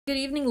Good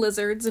evening,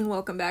 lizards, and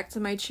welcome back to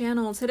my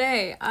channel.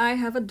 Today, I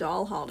have a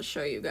doll haul to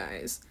show you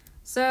guys.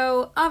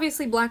 So,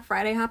 obviously Black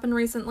Friday happened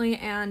recently,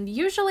 and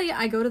usually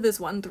I go to this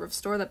one thrift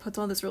store that puts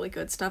all this really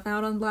good stuff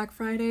out on Black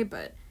Friday,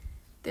 but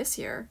this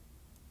year,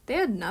 they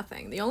had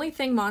nothing. The only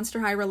thing Monster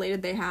High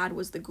related they had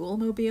was the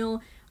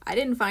Ghoul-mobile. I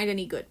didn't find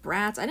any good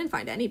brats. I didn't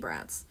find any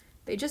brats.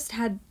 They just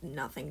had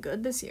nothing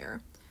good this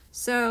year.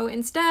 So,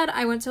 instead,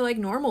 I went to, like,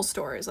 normal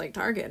stores, like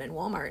Target and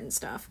Walmart and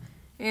stuff.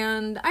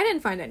 And I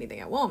didn't find anything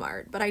at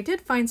Walmart, but I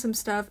did find some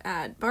stuff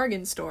at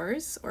bargain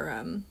stores, or,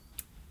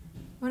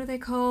 what are they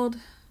called?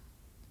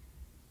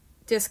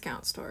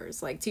 Discount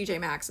stores, like TJ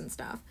Maxx and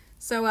stuff.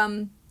 So,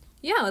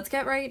 yeah, let's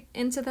get right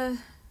into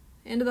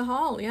the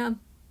haul, yeah.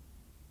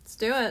 Let's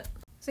do it.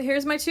 So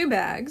here's my two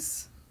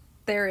bags.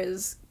 There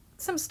is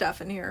some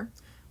stuff in here.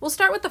 We'll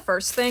start with the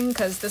first thing,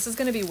 because this is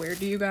gonna be weird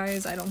to you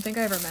guys. I don't think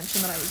I ever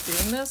mentioned that I was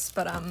doing this,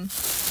 but,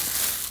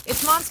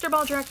 it's Monster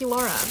Ball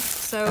Draculaura.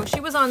 So she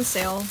was on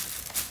sale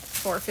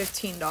for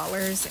 $15,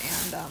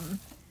 and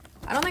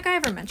I don't think I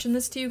ever mentioned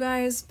this to you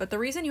guys, but the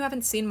reason you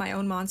haven't seen my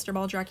own Monster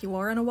Ball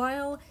Draculaura in a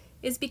while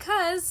is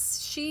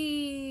because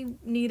she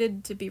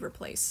needed to be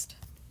replaced.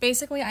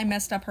 Basically, I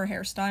messed up her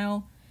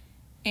hairstyle,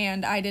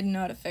 and I didn't know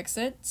how to fix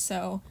it,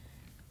 so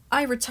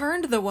I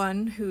returned the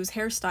one whose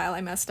hairstyle I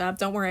messed up.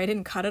 Don't worry, I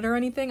didn't cut it or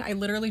anything. I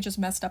literally just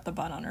messed up the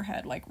bun on her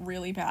head, like,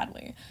 really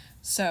badly.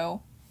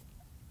 So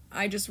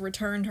I just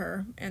returned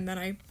her, and then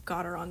I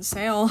got her on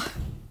sale.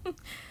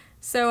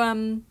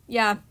 So,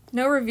 yeah,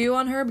 no review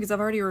on her because I've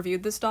already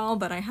reviewed this doll,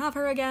 but I have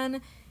her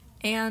again,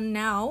 and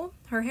now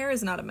her hair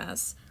is not a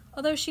mess.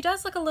 Although she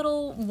does look a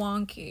little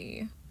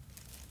wonky.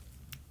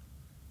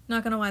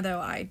 Not gonna lie though,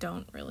 I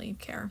don't really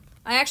care.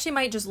 I actually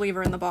might just leave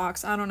her in the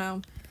box, I don't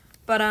know.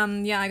 But,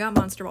 yeah, I got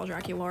Monster Ball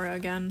Draculaura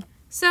again.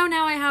 So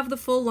now I have the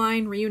full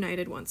line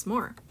reunited once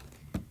more.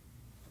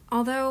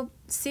 Although,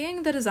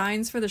 seeing the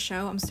designs for the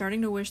show, I'm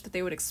starting to wish that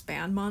they would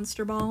expand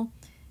Monster Ball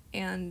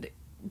and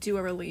do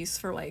a release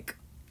for, like,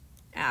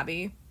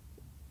 Abby,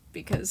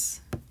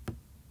 because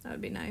that would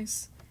be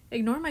nice.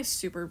 Ignore my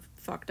super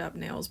fucked up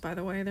nails, by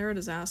the way, they're a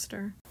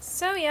disaster.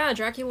 So yeah,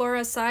 Draculaura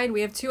aside, we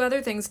have two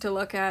other things to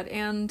look at,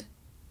 and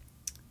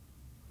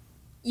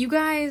you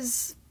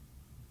guys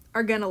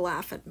are gonna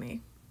laugh at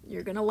me.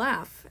 You're gonna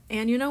laugh,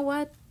 and you know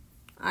what?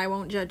 I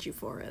won't judge you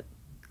for it.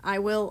 I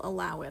will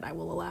allow it. I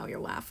will allow your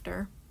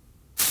laughter.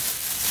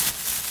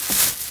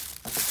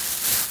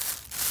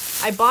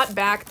 I bought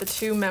back the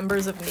two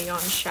members of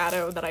Neon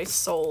Shadow that I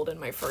sold in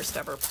my first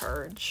ever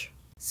purge.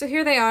 So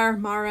here they are,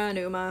 Mara and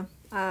Uma.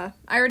 I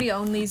already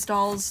owned these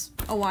dolls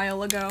a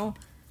while ago,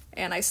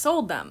 and I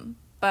sold them,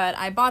 but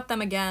I bought them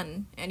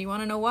again, and you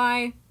wanna know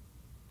why?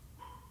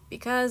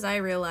 Because I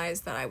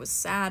realized that I was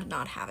sad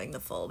not having the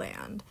full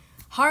band.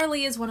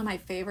 Harley is one of my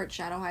favorite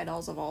Shadow High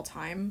dolls of all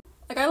time.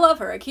 Like, I love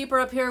her. I keep her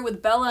up here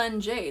with Bella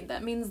and Jade.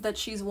 That means that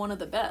she's one of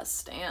the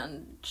best,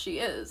 and she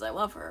is. I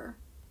love her.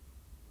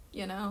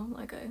 You know,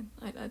 like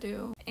I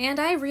do. And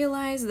I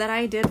realized that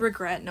I did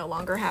regret no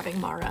longer having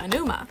Mara and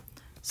Uma.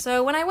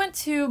 So when I went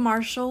to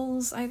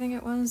Marshall's, I think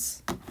it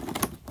was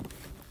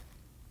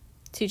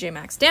TJ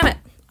Maxx. Damn it!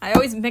 I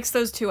always mix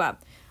those two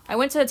up. I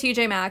went to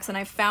TJ Maxx and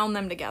I found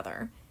them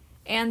together.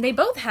 And they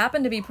both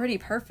happen to be pretty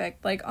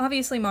perfect. Like,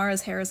 obviously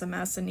Mara's hair is a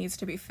mess and needs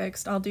to be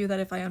fixed. I'll do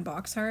that if I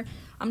unbox her.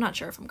 I'm not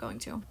sure if I'm going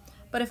to.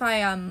 But if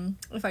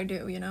I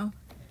do, you know?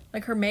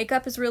 Like, her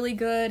makeup is really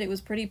good. It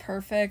was pretty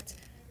perfect.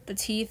 The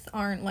teeth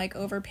aren't, like,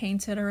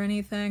 overpainted or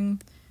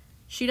anything.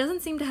 She doesn't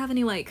seem to have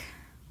any, like,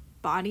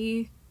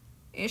 body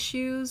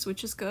issues,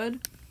 which is good.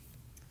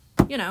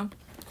 You know.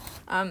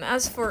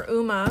 As for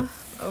Uma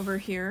over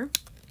here,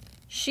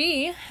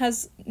 she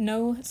has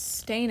no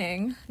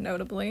staining,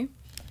 notably.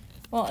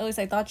 Well, at least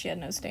I thought she had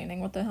no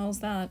staining. What the hell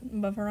is that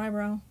above her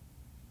eyebrow?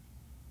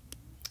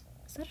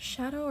 Is that a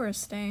shadow or a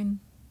stain?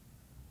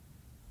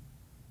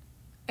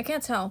 I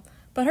can't tell.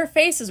 But her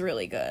face is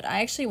really good.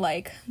 I actually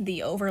like the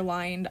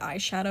overlined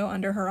eyeshadow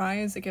under her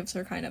eyes. It gives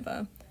her kind of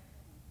a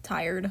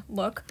tired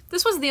look.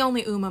 This was the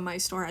only Uma my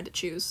store had to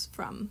choose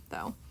from,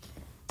 though.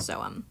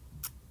 So,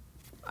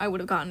 I would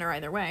have gotten her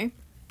either way.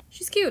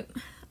 She's cute.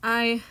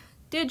 I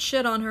did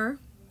shit on her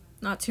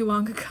not too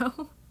long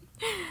ago.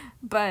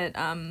 But,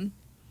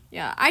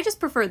 yeah, I just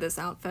prefer this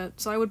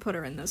outfit, so I would put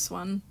her in this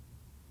one.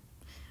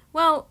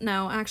 Well,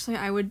 no, actually,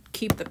 I would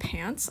keep the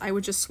pants. I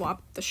would just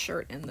swap the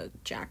shirt and the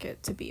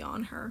jacket to be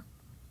on her.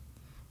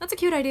 That's a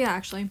cute idea,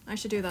 actually. I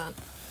should do that.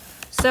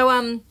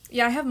 So,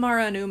 yeah, I have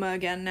Mara and Uma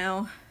again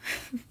now.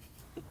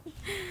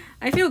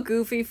 I feel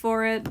goofy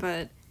for it,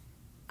 but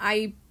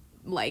I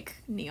like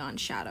Neon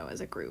Shadow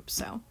as a group,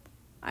 so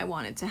I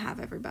wanted to have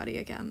everybody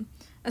again.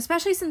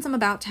 Especially since I'm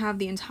about to have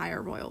the entire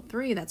Royal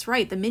 3. That's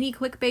right, the mini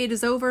clickbait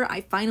is over.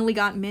 I finally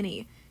got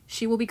Minnie.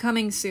 She will be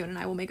coming soon, and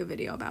I will make a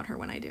video about her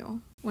when I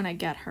do. When I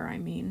get her, I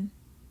mean.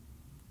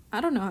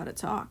 I don't know how to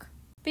talk.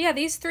 But yeah,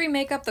 these three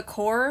make up the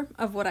core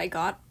of what I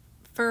got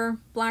for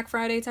Black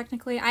Friday,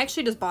 technically. I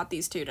actually just bought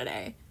these two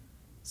today,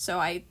 so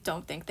I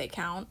don't think they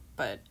count,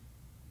 but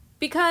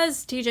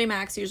because TJ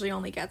Maxx usually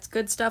only gets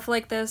good stuff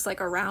like this, like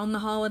around the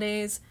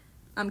holidays,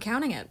 I'm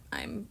counting it.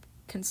 I'm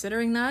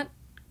considering that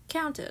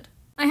counted.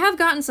 I have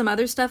gotten some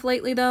other stuff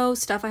lately though,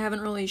 stuff I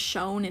haven't really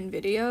shown in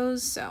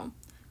videos, so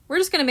we're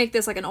just gonna make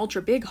this like an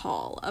ultra big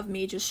haul of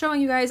me just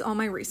showing you guys all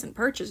my recent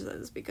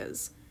purchases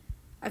because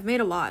I've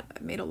made a lot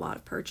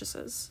of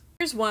purchases.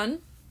 Here's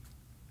one.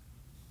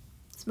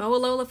 It's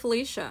Moalola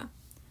Felicia.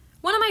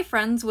 One of my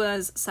friends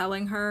was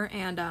selling her,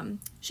 and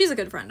she's a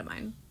good friend of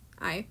mine.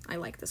 I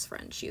like this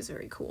friend. She is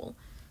very cool.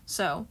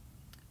 So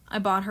I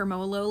bought her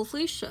Moalola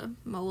Felicia.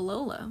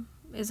 Moalola.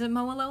 Is it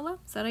Moalola?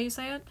 Is that how you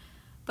say it?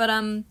 But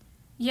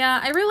yeah,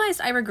 I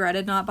realized I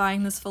regretted not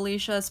buying this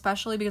Felicia,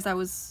 especially because I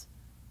was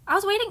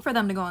waiting for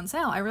them to go on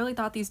sale. I really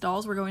thought these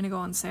dolls were going to go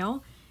on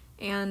sale.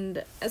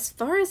 And as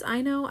far as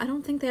I know, I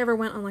don't think they ever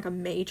went on like a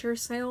major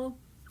sale.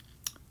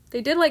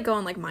 They did like go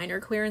on like minor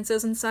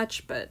clearances and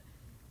such, but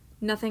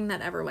nothing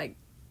that ever like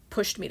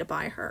pushed me to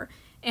buy her.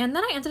 And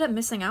then I ended up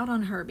missing out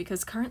on her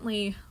because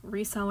currently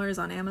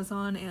resellers on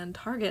Amazon and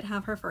Target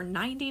have her for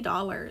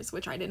 $90,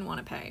 which I didn't want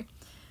to pay.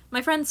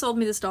 My friend sold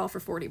me this doll for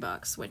 40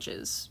 bucks, which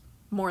is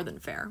more than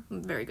fair.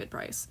 Very good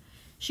price.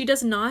 She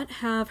does not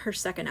have her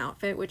second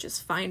outfit, which is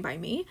fine by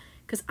me,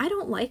 because I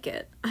don't like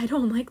it. I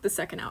don't like the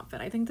second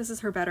outfit. I think this is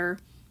her better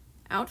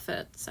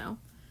outfit, so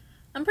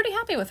I'm pretty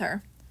happy with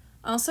her.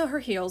 Also, her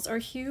heels are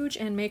huge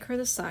and make her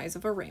the size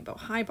of a rainbow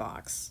high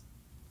box.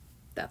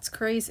 That's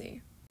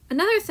crazy.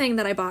 Another thing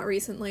that I bought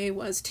recently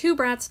was 2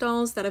 Bratz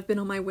dolls that have been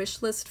on my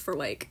wish list for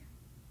like,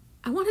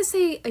 I want to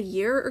say a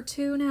year or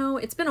 2 now.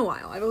 It's been a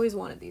while. I've always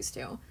wanted these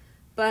 2.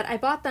 But I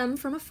bought them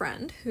from a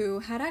friend who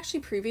had actually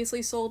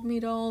previously sold me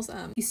dolls.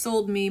 He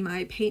sold me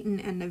my Peyton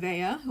and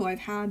Nevaeh, who I've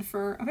had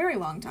for a very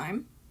long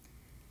time.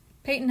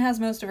 Peyton has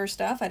most of her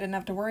stuff. I didn't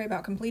have to worry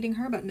about completing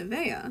her, but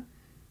Nevaeh,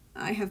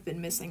 I have been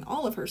missing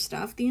all of her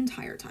stuff the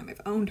entire time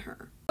I've owned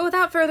her. But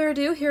without further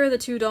ado, here are the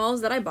 2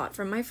 dolls that I bought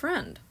from my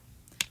friend.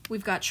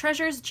 We've got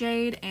Treasures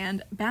Jade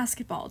and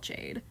Basketball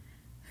Jade,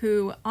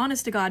 who,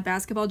 honest to God,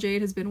 Basketball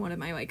Jade has been one of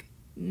my, like,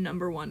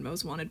 #1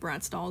 most wanted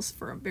Bratz dolls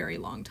for a very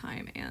long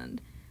time,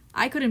 and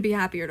I couldn't be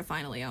happier to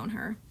finally own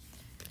her.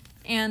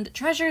 And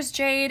Treasures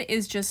Jade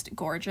is just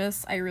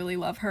gorgeous. I really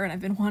love her, and I've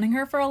been wanting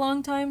her for a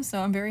long time,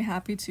 so I'm very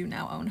happy to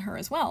now own her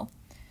as well.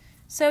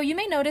 So you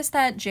may notice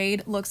that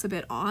Jade looks a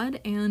bit odd,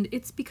 and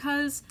it's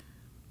because,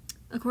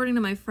 according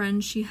to my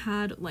friend, she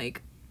had,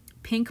 like,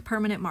 pink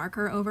permanent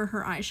marker over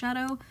her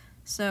eyeshadow,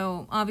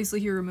 so obviously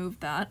he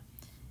removed that.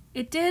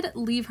 It did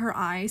leave her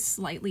eye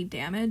slightly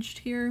damaged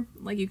here.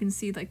 Like, you can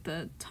see, like,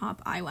 the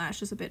top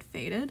eyelash is a bit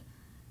faded.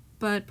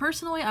 But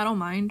personally, I don't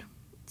mind.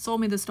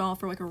 Sold me this doll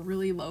for, like, a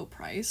really low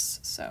price,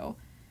 so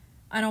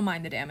I don't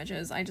mind the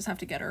damages. I just have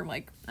to get her,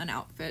 like, an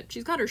outfit.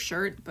 She's got her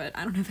shirt, but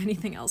I don't have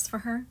anything else for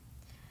her.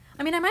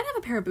 I mean, I might have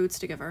a pair of boots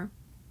to give her.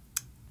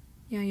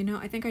 Yeah, you know,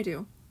 I think I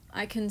do.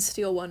 I can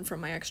steal one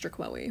from my extra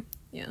Chloe.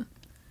 Yeah.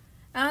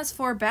 As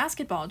for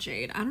Basketball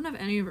Jade, I don't have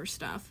any of her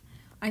stuff.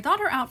 I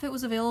thought her outfit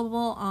was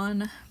available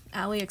on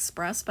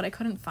AliExpress, but I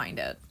couldn't find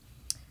it.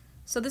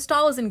 So this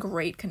doll is in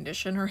great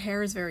condition. Her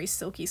hair is very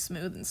silky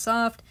smooth and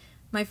soft.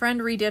 My friend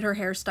redid her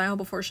hairstyle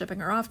before shipping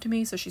her off to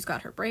me, so she's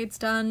got her braids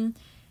done.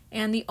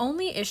 And the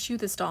only issue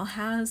this doll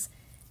has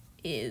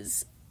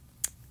is,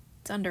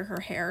 it's under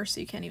her hair,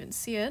 so you can't even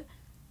see it,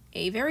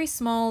 a very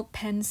small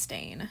pen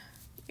stain,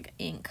 like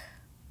ink.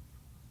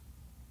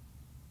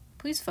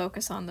 Please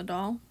focus on the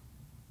doll.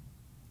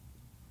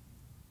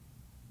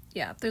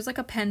 Yeah, there's like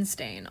a pen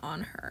stain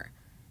on her.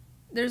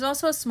 There's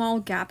also a small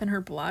gap in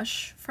her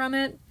blush from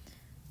it,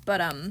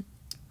 but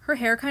her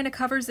hair kind of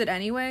covers it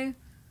anyway,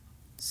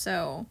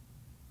 so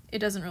it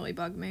doesn't really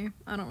bug me.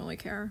 I don't really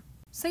care.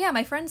 So yeah,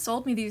 my friend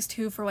sold me these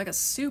 2 for like a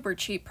super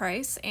cheap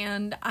price,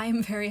 and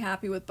I'm very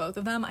happy with both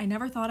of them. I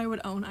never thought I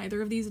would own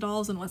either of these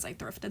dolls unless I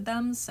thrifted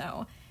them,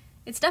 so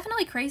it's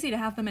definitely crazy to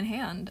have them in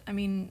hand. I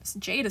mean,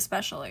 Jade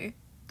especially.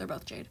 They're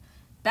both Jade.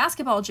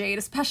 Basketball Jade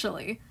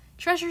especially.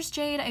 Treasures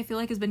Jade, I feel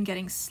like, has been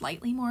getting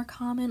slightly more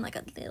common, like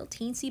a little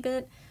teensy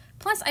bit.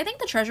 Plus, I think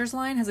the Treasures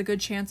line has a good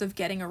chance of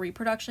getting a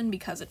reproduction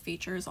because it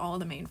features all of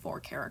the main 4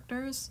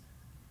 characters.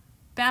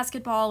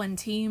 Basketball and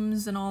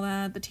Teams and all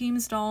that. The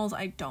Teams dolls,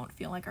 I don't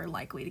feel like are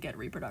likely to get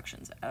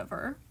reproductions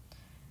ever.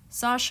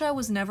 Sasha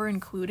was never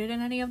included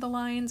in any of the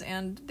lines,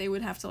 and they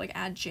would have to, like,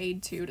 add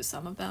Jade, too, to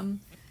some of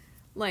them.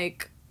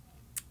 Like,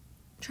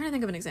 I'm trying to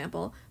think of an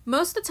example.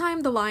 Most of the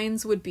time, the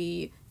lines would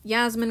be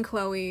Yasmin,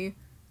 Chloe,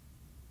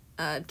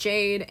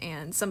 Jade,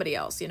 and somebody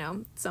else, you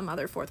know, some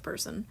other 4th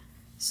person.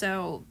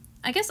 So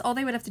I guess all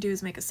they would have to do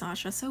is make a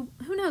Sasha, so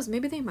who knows,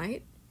 maybe they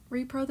might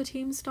repro the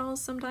Teams dolls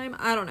sometime?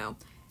 I don't know.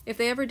 If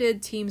they ever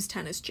did Teams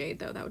Tennis Jade,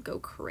 though, that would go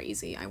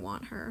crazy. I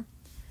want her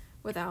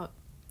without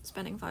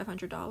spending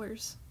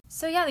 $500.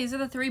 So yeah, these are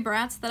the 3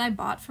 Bratz that I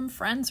bought from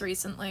friends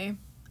recently.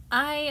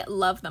 I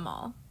love them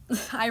all.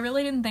 I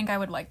really didn't think I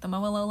would like the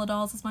Moalola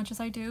dolls as much as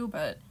I do,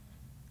 but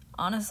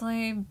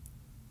honestly,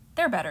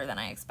 they're better than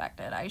I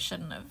expected. I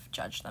shouldn't have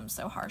judged them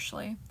so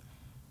harshly.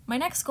 My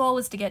next goal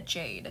is to get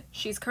Jade.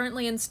 She's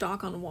currently in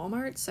stock on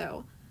Walmart,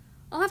 so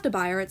I'll have to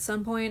buy her at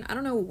some point. I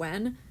don't know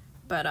when,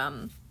 but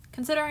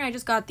considering I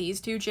just got these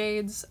 2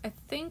 Jades, I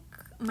think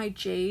my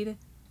Jade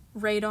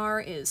radar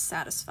is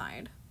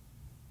satisfied.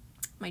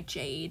 my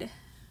jade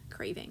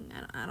craving.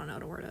 I don't know how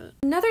to word it.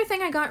 Another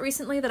thing I got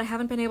recently that I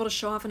haven't been able to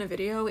show off in a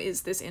video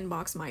is this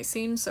inbox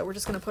mycene, so we're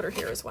just gonna put her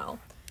here as well.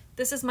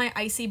 This is my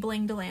Icy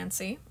Bling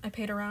Delancey. I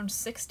paid around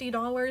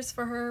 $60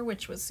 for her,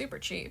 which was super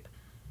cheap.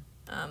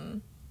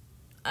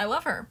 I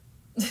love her.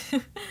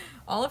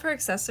 All of her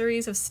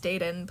accessories have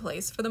stayed in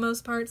place for the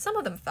most part. Some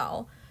of them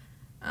fell.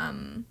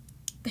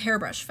 The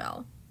hairbrush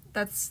fell.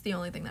 That's the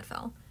only thing that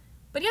fell.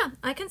 But yeah,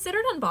 I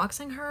considered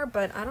unboxing her,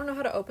 but I don't know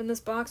how to open this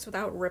box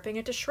without ripping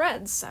it to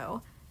shreds,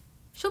 so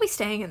she'll be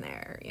staying in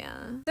there,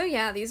 yeah. So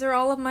yeah, these are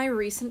all of my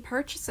recent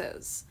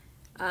purchases.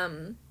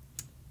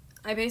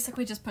 I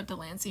basically just put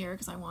Delancey here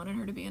because I wanted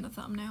her to be in a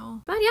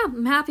thumbnail. But yeah,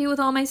 I'm happy with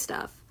all my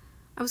stuff.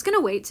 I was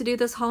gonna wait to do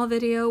this haul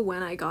video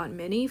when I got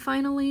Minnie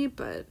finally,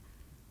 but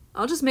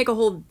I'll just make a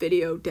whole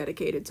video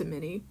dedicated to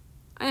Minnie.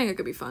 I think it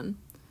could be fun.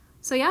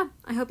 So yeah,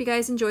 I hope you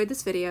guys enjoyed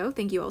this video.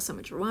 Thank you all so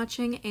much for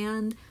watching,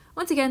 and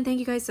once again, thank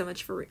you guys so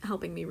much for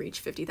helping me reach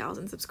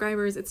 50,000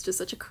 subscribers. It's just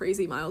such a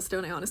crazy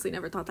milestone. I honestly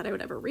never thought that I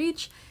would ever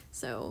reach.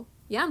 So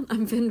yeah,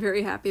 I've been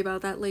very happy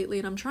about that lately,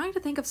 and I'm trying to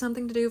think of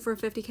something to do for a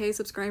 50K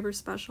subscriber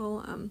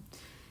special.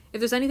 If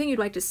there's anything you'd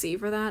like to see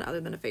for that other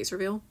than a face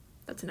reveal,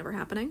 that's never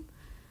happening.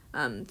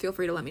 Feel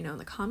free to let me know in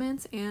the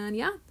comments, and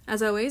yeah,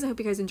 as always, I hope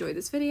you guys enjoyed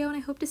this video, and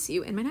I hope to see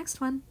you in my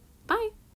next one. Bye!